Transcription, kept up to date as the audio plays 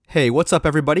Hey, what's up,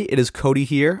 everybody? It is Cody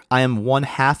here. I am one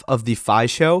half of the Fi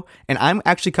Show, and I'm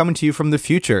actually coming to you from the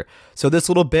future. So this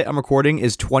little bit I'm recording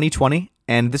is 2020,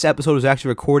 and this episode was actually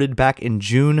recorded back in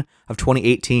June of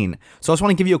 2018. So I just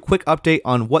want to give you a quick update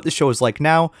on what the show is like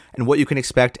now and what you can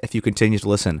expect if you continue to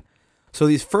listen. So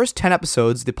these first 10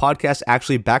 episodes, the podcast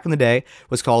actually back in the day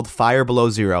was called Fire Below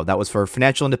Zero. That was for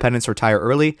financial independence, retire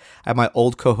early. I have my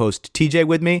old co-host TJ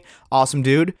with me. Awesome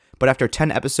dude. But after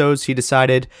 10 episodes, he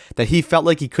decided that he felt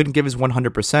like he couldn't give his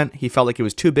 100%. He felt like it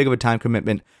was too big of a time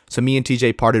commitment. So me and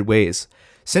TJ parted ways.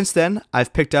 Since then,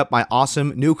 I've picked up my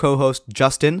awesome new co-host,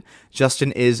 Justin.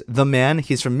 Justin is the man.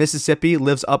 He's from Mississippi,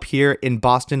 lives up here in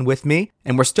Boston with me.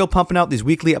 And we're still pumping out these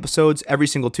weekly episodes every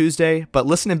single Tuesday. But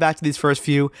listening back to these first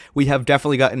few, we have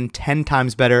definitely gotten 10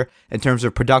 times better in terms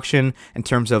of production, in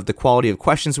terms of the quality of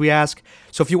questions we ask.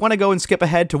 So if you want to go and skip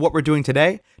ahead to what we're doing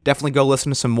today, definitely go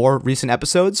listen to some more recent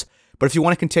episodes. But if you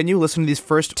want to continue listening to these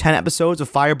first 10 episodes of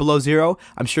Fire Below Zero,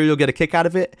 I'm sure you'll get a kick out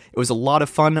of it. It was a lot of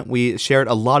fun. We shared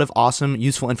a lot of awesome,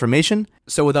 useful information.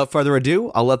 So without further ado,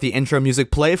 I'll let the intro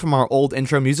music play from our old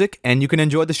intro music, and you can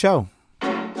enjoy the show.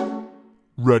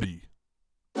 Ready.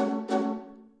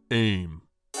 Aim.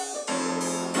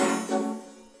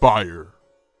 Fire.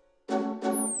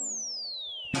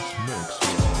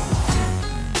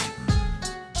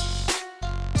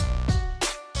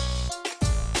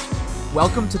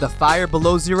 Welcome to the Fire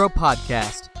Below Zero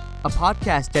podcast, a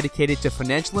podcast dedicated to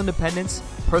financial independence,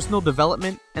 personal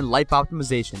development, and life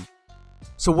optimization.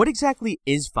 So what exactly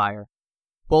is FIRE?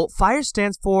 Well, FIRE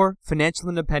stands for Financial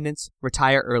Independence,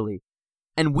 Retire Early.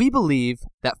 And we believe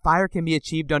that FIRE can be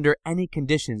achieved under any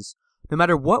conditions, no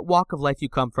matter what walk of life you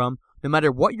come from, no matter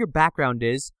what your background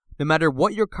is, no matter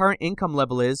what your current income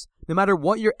level is, no matter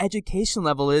what your education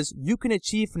level is, you can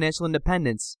achieve financial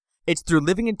independence. It's through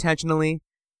living intentionally,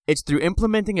 it's through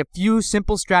implementing a few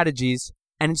simple strategies,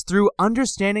 and it's through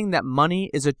understanding that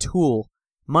money is a tool.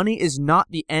 Money is not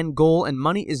the end goal, and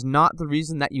money is not the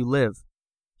reason that you live.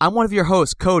 I'm one of your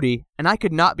hosts, Cody, and I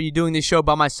could not be doing this show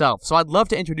by myself, so I'd love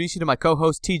to introduce you to my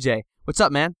co-host, TJ. What's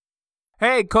up, man?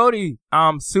 Hey, Cody.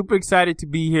 I'm super excited to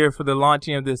be here for the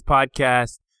launching of this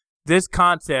podcast. This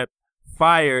concept,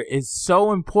 FIRE, is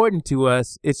so important to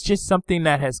us. It's just something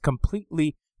that has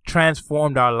completely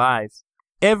transformed our lives.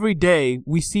 Every day,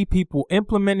 we see people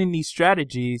implementing these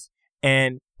strategies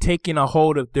and taking a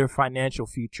hold of their financial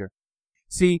future.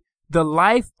 See, the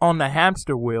life on the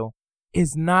hamster wheel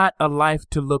is not a life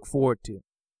to look forward to.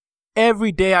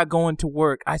 Every day I go into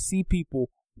work, I see people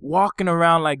walking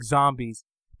around like zombies.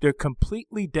 They're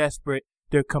completely desperate.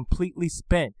 They're completely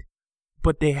spent,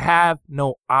 but they have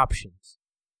no options.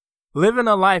 Living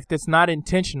a life that's not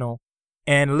intentional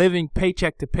and living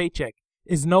paycheck to paycheck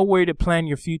is no way to plan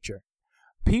your future.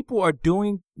 People are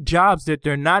doing jobs that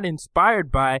they're not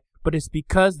inspired by, but it's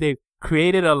because they've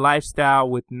created a lifestyle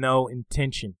with no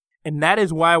intention. And that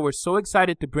is why we're so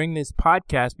excited to bring this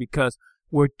podcast, because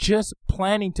we're just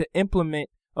planning to implement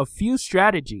a few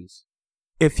strategies.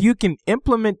 If you can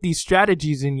implement these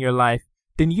strategies in your life,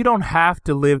 then you don't have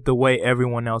to live the way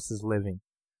everyone else is living.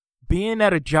 Being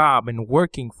at a job and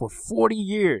working for 40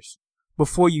 years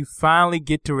before you finally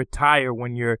get to retire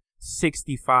when you're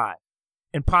 65.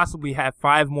 And possibly have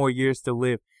 5 more years to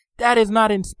live. That is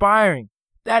not inspiring.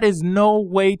 That is no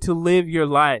way to live your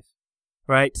life,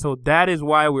 right? So that is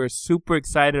why we're super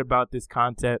excited about this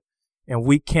concept, and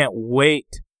we can't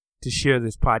wait to share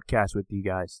this podcast with you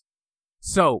guys.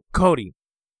 So, Cody,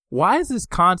 why is this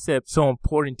concept so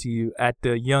important to you at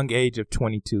the young age of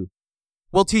 22?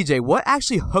 Well, TJ, what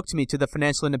actually hooked me to the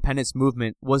financial independence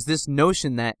movement was this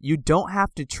notion that you don't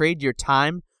have to trade your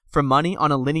time for money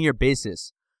on a linear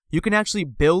basis. You can actually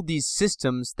build these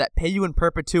systems that pay you in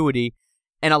perpetuity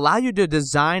and allow you to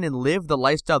design and live the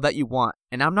lifestyle that you want.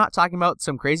 And I'm not talking about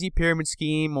some crazy pyramid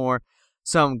scheme or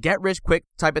some get-rich-quick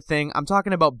type of thing. I'm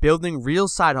talking about building real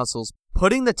side hustles,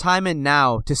 putting the time in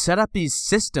now to set up these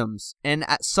systems. And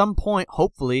at some point,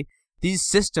 hopefully, these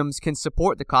systems can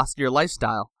support the cost of your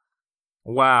lifestyle.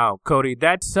 Wow, Cody,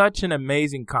 that's such an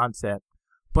amazing concept.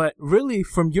 But really,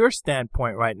 from your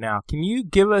standpoint right now, can you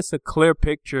give us a clear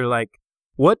picture, like,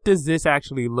 what does this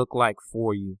actually look like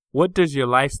for you? What does your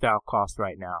lifestyle cost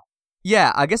right now?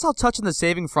 Yeah, I guess I'll touch on the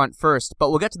saving front first, but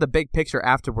we'll get to the big picture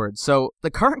afterwards. So the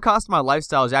current cost of my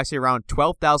lifestyle is actually around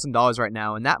 $12,000 right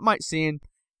now, and that might seem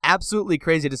absolutely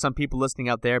crazy to some people listening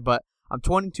out there, but I'm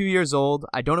 22 years old.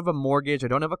 I don't have a mortgage. I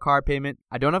don't have a car payment.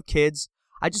 I don't have kids.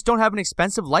 I just don't have an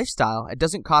expensive lifestyle. It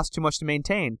doesn't cost too much to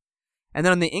maintain. And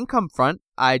then on the income front,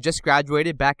 I just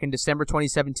graduated back in December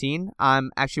 2017.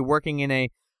 I'm actually working in a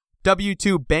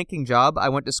W-2 banking job. I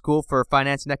went to school for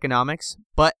finance and economics,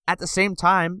 but at the same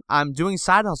time, I'm doing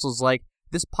side hustles like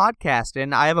this podcast,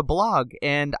 and I have a blog,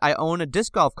 and I own a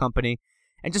disc golf company,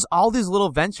 and just all these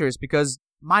little ventures because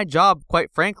my job, quite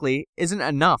frankly, isn't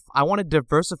enough. I want to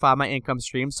diversify my income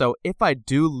stream, so if I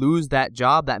do lose that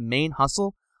job, that main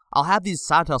hustle, I'll have these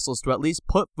side hustles to at least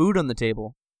put food on the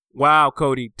table. Wow,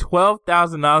 Cody,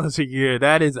 $12,000 a year.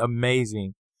 That is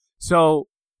amazing. So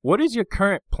what is your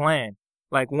current plan?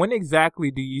 Like, when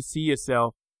exactly do you see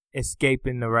yourself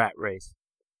escaping the rat race?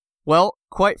 Well,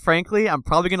 quite frankly, I'm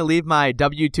probably going to leave my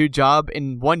W-2 job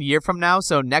in 1 year from now,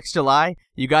 so next July,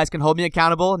 you guys can hold me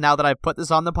accountable now that I've put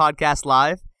this on the podcast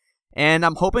live. And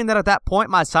I'm hoping that at that point,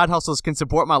 my side hustles can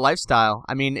support my lifestyle.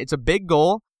 I mean, it's a big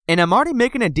goal, and I'm already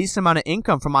making a decent amount of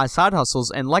income from my side hustles.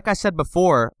 And like I said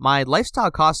before, my lifestyle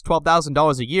costs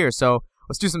 $12,000 a year, so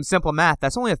let's do some simple math.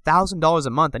 That's only $1,000 a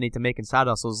month I need to make in side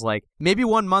hustles. Like, maybe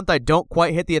 1 month I don't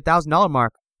quite hit the $1,000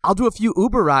 mark. I'll do a few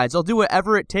Uber rides. I'll do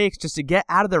whatever it takes just to get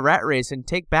out of the rat race and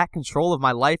take back control of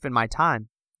my life and my time.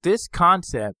 This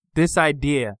concept, this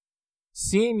idea,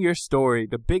 seeing your story,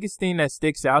 the biggest thing that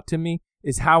sticks out to me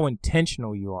is how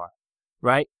intentional you are,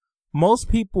 right? Most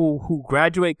people who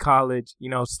graduate college,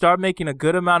 start making a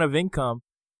good amount of income,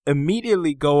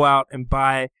 immediately go out and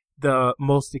buy the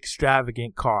most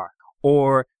extravagant car,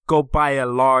 or go buy a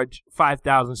large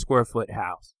 5,000 square foot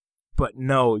house. But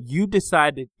no, you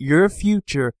decided your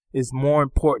future is more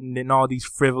important than all these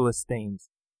frivolous things.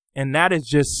 And that is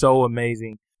just so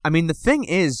amazing. I mean, the thing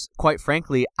is, quite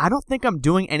frankly, I don't think I'm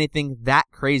doing anything that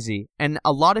crazy. And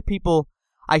a lot of people,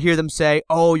 I hear them say,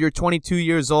 oh, you're 22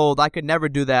 years old. I could never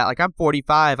do that. Like, I'm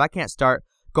 45. I can't start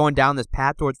going down this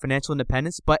path towards financial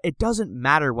independence. But it doesn't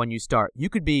matter when you start. You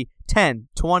could be 10,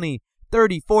 20,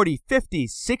 30, 40, 50,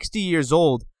 60 years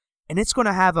old, and it's going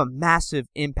to have a massive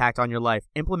impact on your life,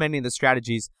 implementing the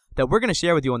strategies that we're going to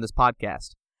share with you on this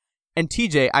podcast. And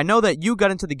TJ, I know that you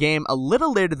got into the game a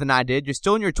little later than I did. You're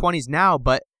still in your 20s now,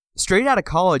 but straight out of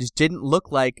college didn't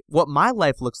look like what my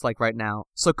life looks like right now.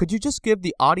 So could you just give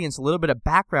the audience a little bit of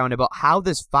background about how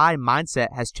this FI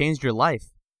mindset has changed your life?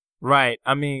 Right.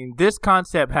 I mean, this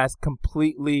concept has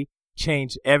completely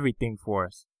changed everything for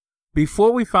us.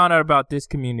 Before we found out about this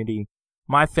community,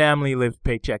 my family lived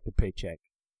paycheck to paycheck.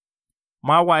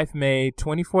 My wife made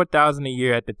 $24,000 a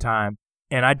year at the time,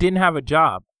 and I didn't have a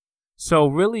job. So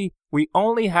really, we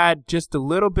only had just a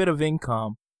little bit of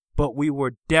income, but we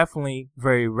were definitely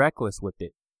very reckless with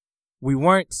it. We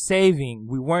weren't saving.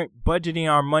 We weren't budgeting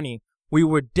our money. We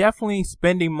were definitely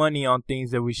spending money on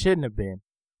things that we shouldn't have been.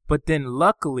 But then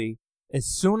luckily, as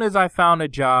soon as I found a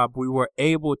job, we were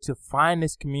able to find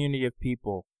this community of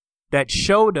people that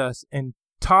showed us and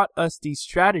taught us these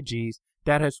strategies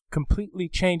that has completely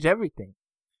changed everything.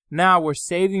 Now we're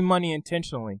saving money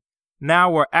intentionally.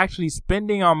 Now we're actually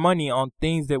spending our money on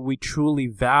things that we truly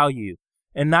value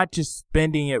and not just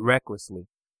spending it recklessly.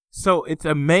 So it's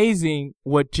amazing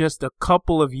what just a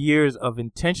couple of years of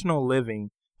intentional living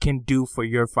can do for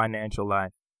your financial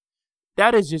life.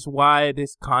 That is just why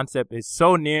this concept is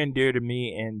so near and dear to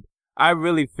me, and I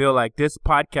really feel like this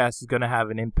podcast is going to have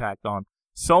an impact on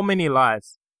so many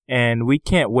lives, and we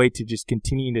can't wait to just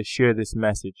continue to share this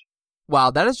message.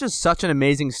 Wow, that is just such an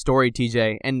amazing story,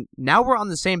 TJ. And now we're on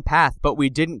the same path, but we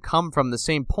didn't come from the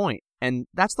same point. And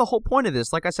that's the whole point of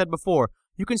this. Like I said before,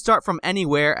 you can start from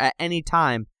anywhere at any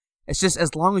time. It's just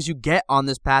as long as you get on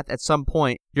this path at some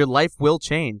point, your life will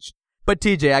change. But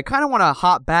TJ, I kind of want to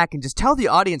hop back and just tell the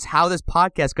audience how this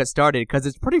podcast got started, because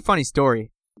it's a pretty funny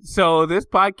story. So this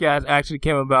podcast actually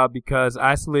came about because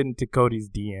I slid into Cody's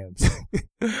DMs.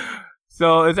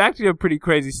 So it's actually a pretty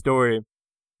crazy story.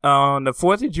 On the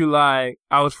 4th of July,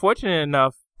 I was fortunate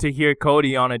enough to hear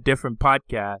Cody on a different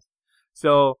podcast.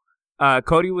 So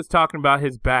Cody was talking about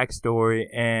his backstory,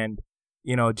 and,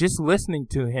 just listening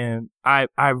to him, I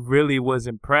really was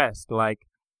impressed. Like,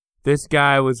 this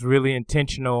guy was really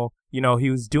intentional.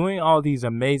 He was doing all these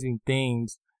amazing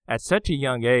things at such a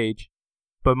young age.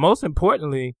 But most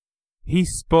importantly, he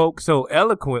spoke so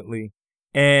eloquently.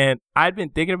 And I'd been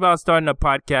thinking about starting a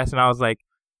podcast, and I was like,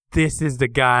 this is the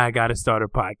guy I got to start a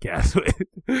podcast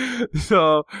with.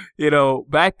 So,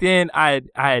 back then I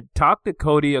had talked to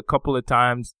Cody a couple of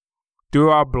times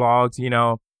through our blogs.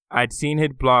 I'd seen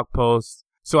his blog posts.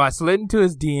 So I slid into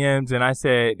his DMs and I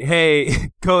said, hey,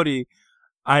 Cody,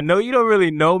 I know you don't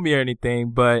really know me or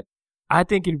anything, but I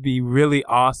think it'd be really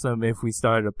awesome if we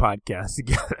started a podcast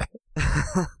together.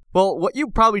 Well, what you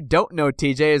probably don't know,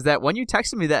 TJ, is that when you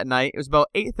texted me that night, it was about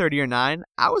 8:30 or 9,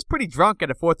 I was pretty drunk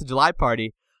at a 4th of July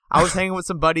party. I was hanging with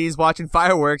some buddies watching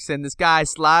fireworks, and this guy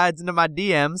slides into my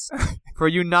DMs. For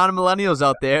you non-millennials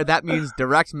out there, that means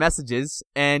direct messages.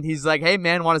 And he's like, hey,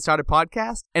 man, want to start a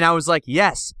podcast? And I was like,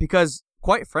 yes, because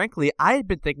quite frankly, I had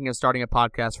been thinking of starting a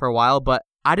podcast for a while, but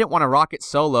I didn't want to rock it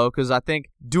solo because I think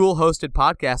dual hosted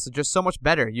podcasts are just so much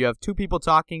better. You have two people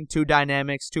talking, two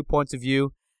dynamics, 2 points of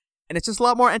view, and it's just a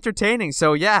lot more entertaining.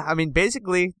 So yeah, I mean,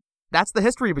 basically, that's the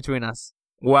history between us.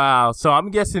 Wow. So I'm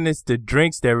guessing it's the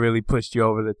drinks that really pushed you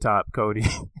over the top, Cody.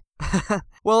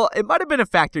 Well, it might have been a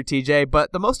factor, TJ,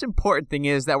 but the most important thing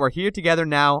is that we're here together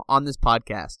now on this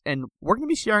podcast, and we're going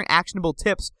to be sharing actionable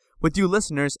tips with you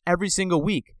listeners every single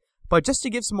week. But just to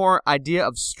give some more idea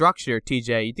of structure,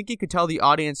 TJ, you think you could tell the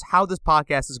audience how this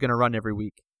podcast is going to run every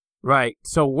week? Right.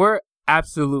 So we're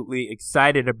absolutely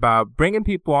excited about bringing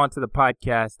people onto the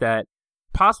podcast that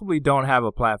possibly don't have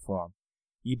a platform.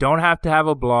 You don't have to have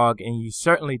a blog, and you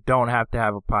certainly don't have to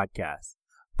have a podcast.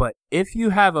 But if you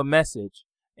have a message,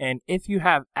 and if you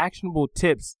have actionable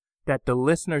tips that the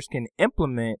listeners can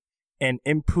implement and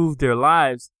improve their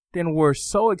lives, then we're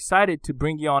so excited to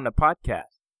bring you on the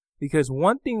podcast. Because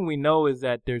one thing we know is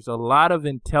that there's a lot of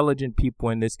intelligent people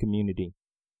in this community,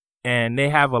 and they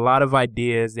have a lot of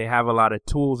ideas, they have a lot of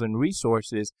tools and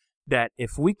resources that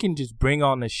if we can just bring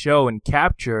on the show and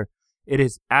capture, it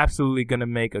is absolutely going to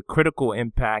make a critical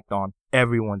impact on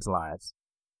everyone's lives.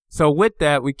 So with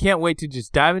that, we can't wait to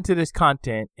just dive into this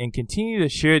content and continue to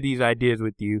share these ideas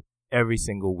with you every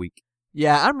single week.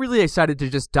 Yeah, I'm really excited to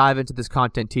just dive into this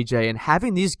content, TJ, and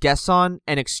having these guests on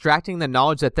and extracting the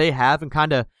knowledge that they have and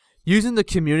kind of using the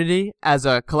community as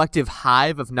a collective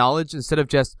hive of knowledge instead of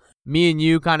just me and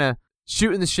you kind of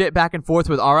shooting the shit back and forth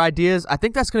with our ideas. I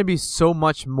think that's going to be so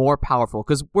much more powerful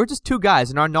because we're just two guys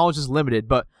and our knowledge is limited.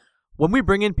 But when we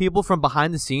bring in people from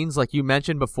behind the scenes, like you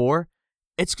mentioned before,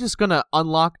 it's just going to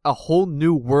unlock a whole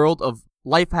new world of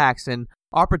life hacks and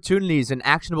opportunities and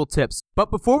actionable tips.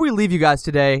 But before we leave you guys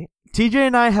today, TJ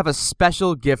and I have a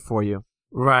special gift for you.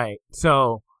 Right.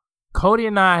 So Cody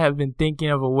and I have been thinking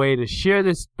of a way to share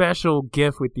this special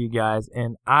gift with you guys,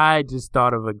 and I just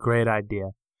thought of a great idea.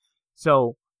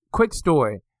 So, quick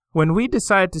story. When we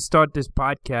decided to start this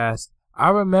podcast, I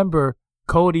remember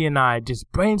Cody and I just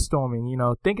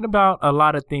brainstorming, thinking about a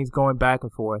lot of things going back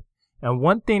and forth. And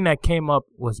one thing that came up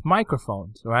was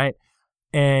microphones, right?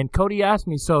 And Cody asked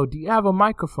me, so do you have a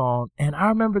microphone? And I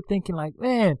remember thinking like,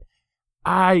 man,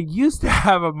 I used to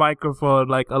have a microphone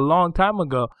like a long time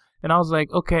ago. And I was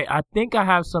like, okay, I think I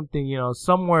have something,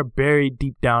 somewhere buried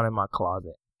deep down in my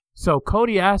closet. So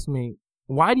Cody asked me,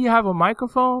 why do you have a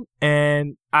microphone?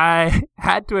 And I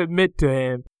had to admit to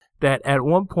him that at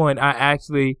one point I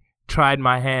actually tried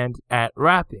my hand at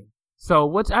rapping. So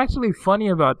what's actually funny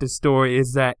about this story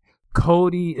is that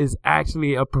Cody is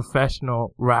actually a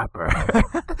professional rapper.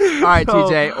 All right,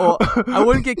 TJ. Well, I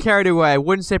wouldn't get carried away. I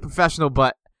wouldn't say professional,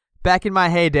 but back in my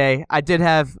heyday, I did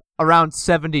have around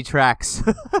 70 tracks.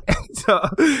 So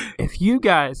if you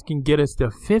guys can get us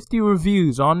to 50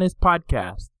 reviews on this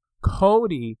podcast,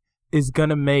 Cody is going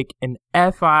to make an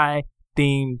FI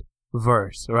themed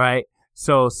verse, right?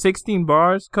 So 16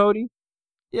 bars, Cody?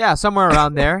 Yeah, somewhere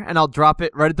around there, and I'll drop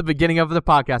it right at the beginning of the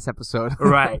podcast episode.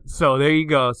 Right. So there you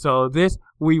go. So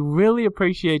we really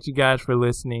appreciate you guys for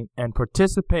listening and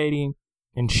participating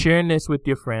and sharing this with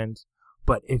your friends.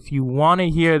 But if you want to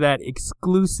hear that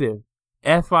exclusive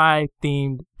FI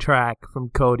themed track from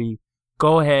Cody,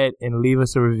 go ahead and leave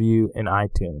us a review in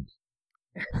iTunes.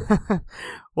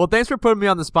 Well, thanks for putting me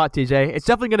on the spot, TJ. It's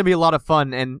definitely going to be a lot of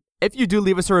fun. And if you do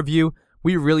leave us a review,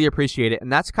 we really appreciate it.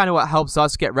 And that's kind of what helps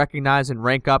us get recognized and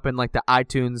rank up in like the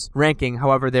iTunes ranking,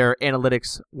 however their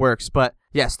analytics works. But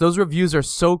yes, those reviews are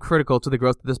so critical to the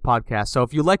growth of this podcast. So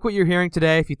if you like what you're hearing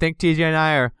today, if you think TJ and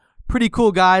I are pretty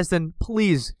cool guys, then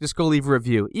please just go leave a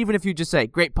review. Even if you just say,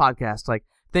 great podcast, like,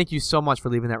 thank you so much for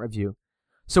leaving that review.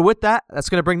 So with that, that's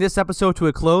going to bring this episode to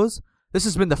a close. This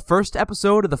has been the first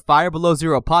episode of the Fire Below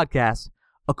Zero podcast,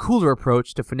 a cooler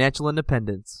approach to financial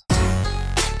independence.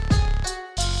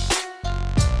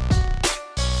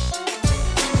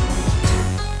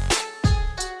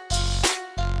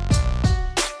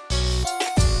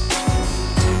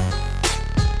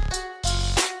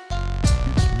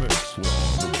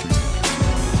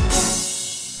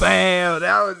 Bam!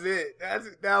 That was it.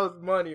 That was money.